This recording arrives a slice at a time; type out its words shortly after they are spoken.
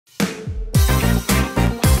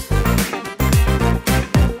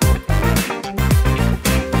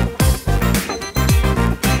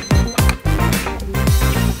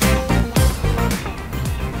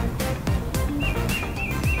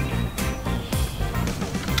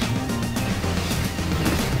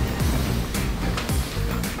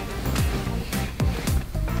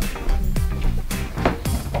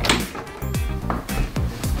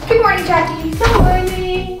Jackie, good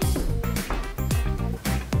morning.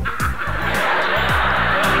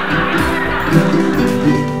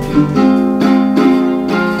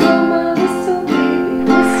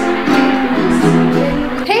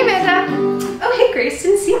 Hey Amanda. Oh hey Grace,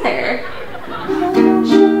 didn't see you there.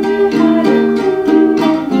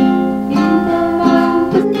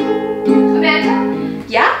 Amanda?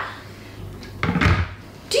 Yeah?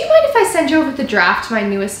 Do you mind if I send you over the draft to my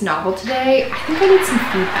newest novel today? I think I need some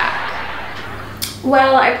feedback.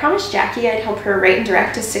 Well, I promised Jackie I'd help her write and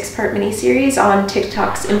direct a 6-part miniseries on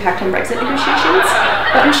TikTok's impact on Brexit negotiations,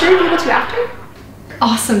 but I'm sure you'll be able to after.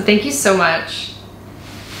 Awesome, thank you so much.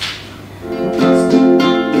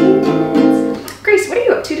 Grace, what are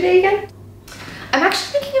you up to today again? I'm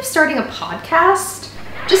actually thinking of starting a podcast.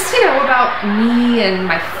 Just, you know, about me and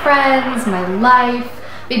my friends, my life,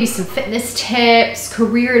 maybe some fitness tips,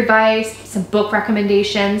 career advice, some book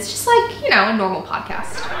recommendations, just like, you know, a normal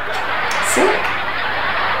podcast. Sick.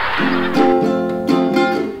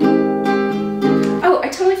 Oh, I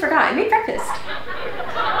totally forgot. I made breakfast.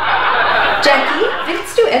 Jackie,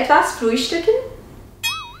 willst du etwas frühstücken?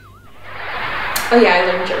 Oh yeah, I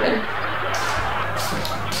learned German.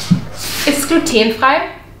 Ist es glutenfrei?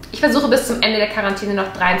 Ich versuche bis zum Ende der Quarantäne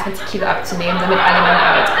noch 23 Kilo abzunehmen, damit alle meine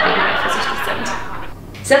Arbeitskollegen eifersüchtig sind.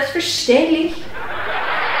 Selbstverständlich.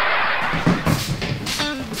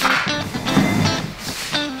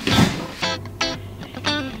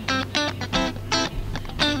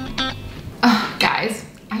 Oh, guys,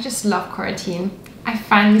 I just love quarantine. I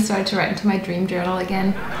finally started to write into my dream journal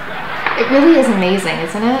again. It really is amazing,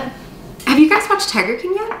 isn't it? Have you guys watched Tiger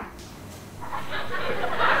King yet?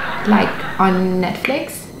 Like on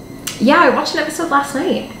Netflix? Yeah, I watched an episode last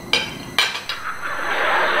night.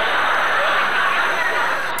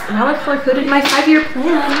 Now I've concluded my 5-year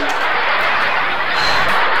plan.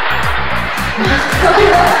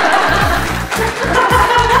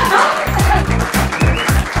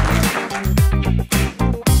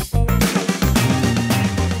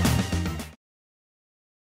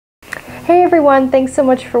 Hey everyone, thanks so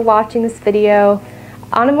much for watching this video.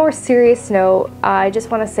 On a more serious note, I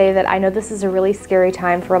just want to say that I know this is a really scary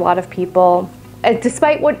time for a lot of people.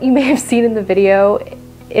 Despite what you may have seen in the video,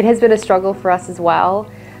 it has been a struggle for us as well.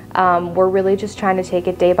 We're really just trying to take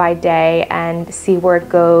it day by day and see where it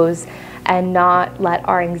goes and not let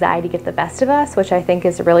our anxiety get the best of us, which I think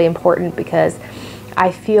is really important because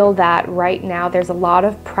I feel that right now there's a lot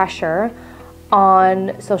of pressure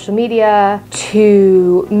on social media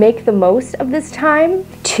to make the most of this time,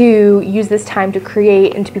 to use this time to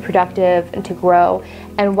create and to be productive and to grow.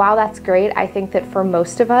 And while that's great, I think that for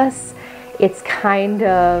most of us, it's kind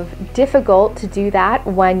of difficult to do that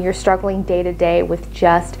when you're struggling day to day with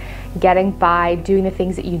just getting by, doing the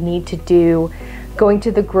things that you need to do, going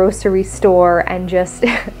to the grocery store and just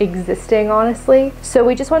existing, honestly. So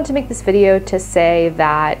we just wanted to make this video to say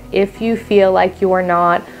that if you feel like you're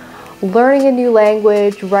not learning a new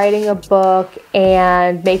language, writing a book,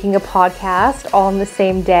 and making a podcast all on the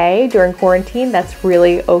same day during quarantine, that's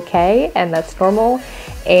really okay and that's normal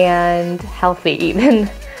and healthy even.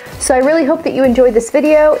 So I really hope that you enjoyed this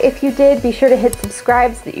video. If you did, be sure to hit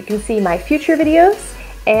subscribe so that you can see my future videos.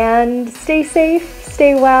 And stay safe,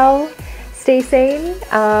 stay well, stay sane,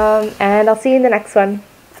 and I'll see you in the next one.